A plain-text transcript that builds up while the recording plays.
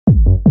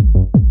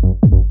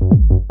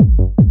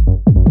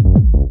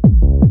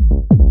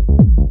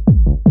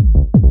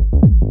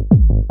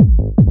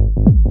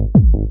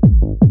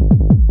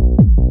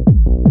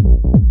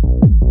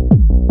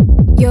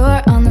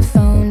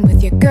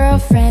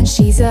girlfriend,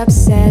 she's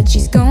upset.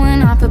 She's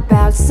going off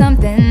about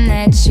something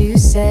that you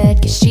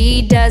said, 'cause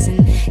she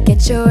doesn't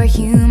get your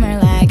humor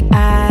like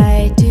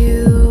I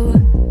do.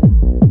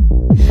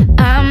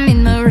 I'm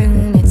in my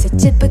room, it's a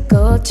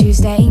typical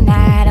Tuesday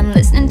night. I'm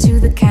listening to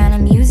the kind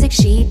of music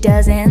she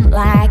doesn't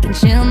like, and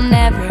she'll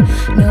never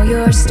know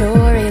your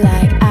story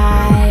like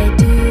I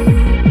do.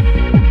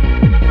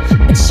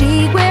 But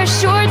she wears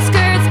short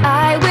skirts,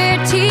 I wear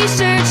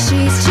t-shirts.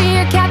 She's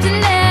cheer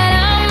captain and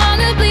I'm on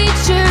the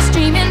bleachers,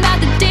 dreaming about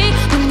the day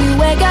when you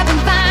wake up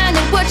and find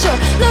that what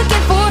you're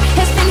looking for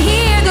has been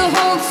here the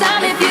whole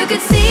time. If you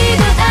could see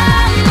that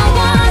I'm the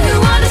one who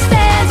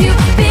understands,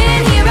 you've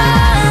been here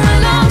all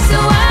along, so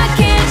why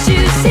can't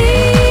you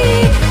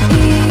see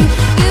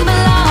you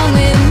belong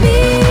with me?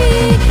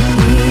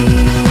 You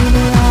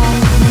belong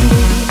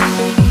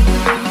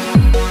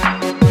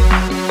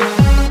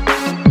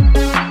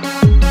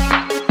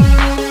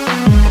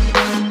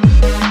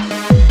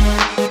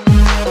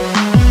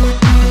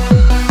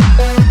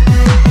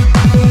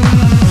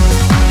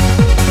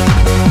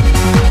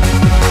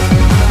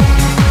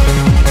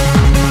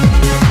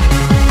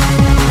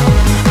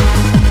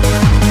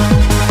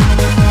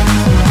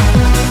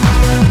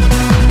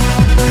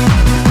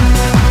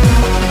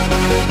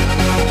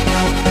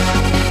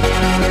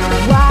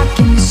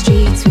walking the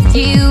streets with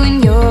you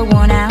in your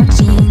worn out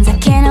jeans. I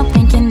can't help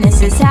thinking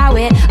this is how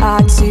it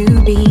ought to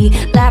be.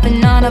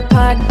 Laughing on a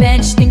park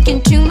bench,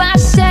 thinking to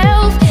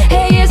myself,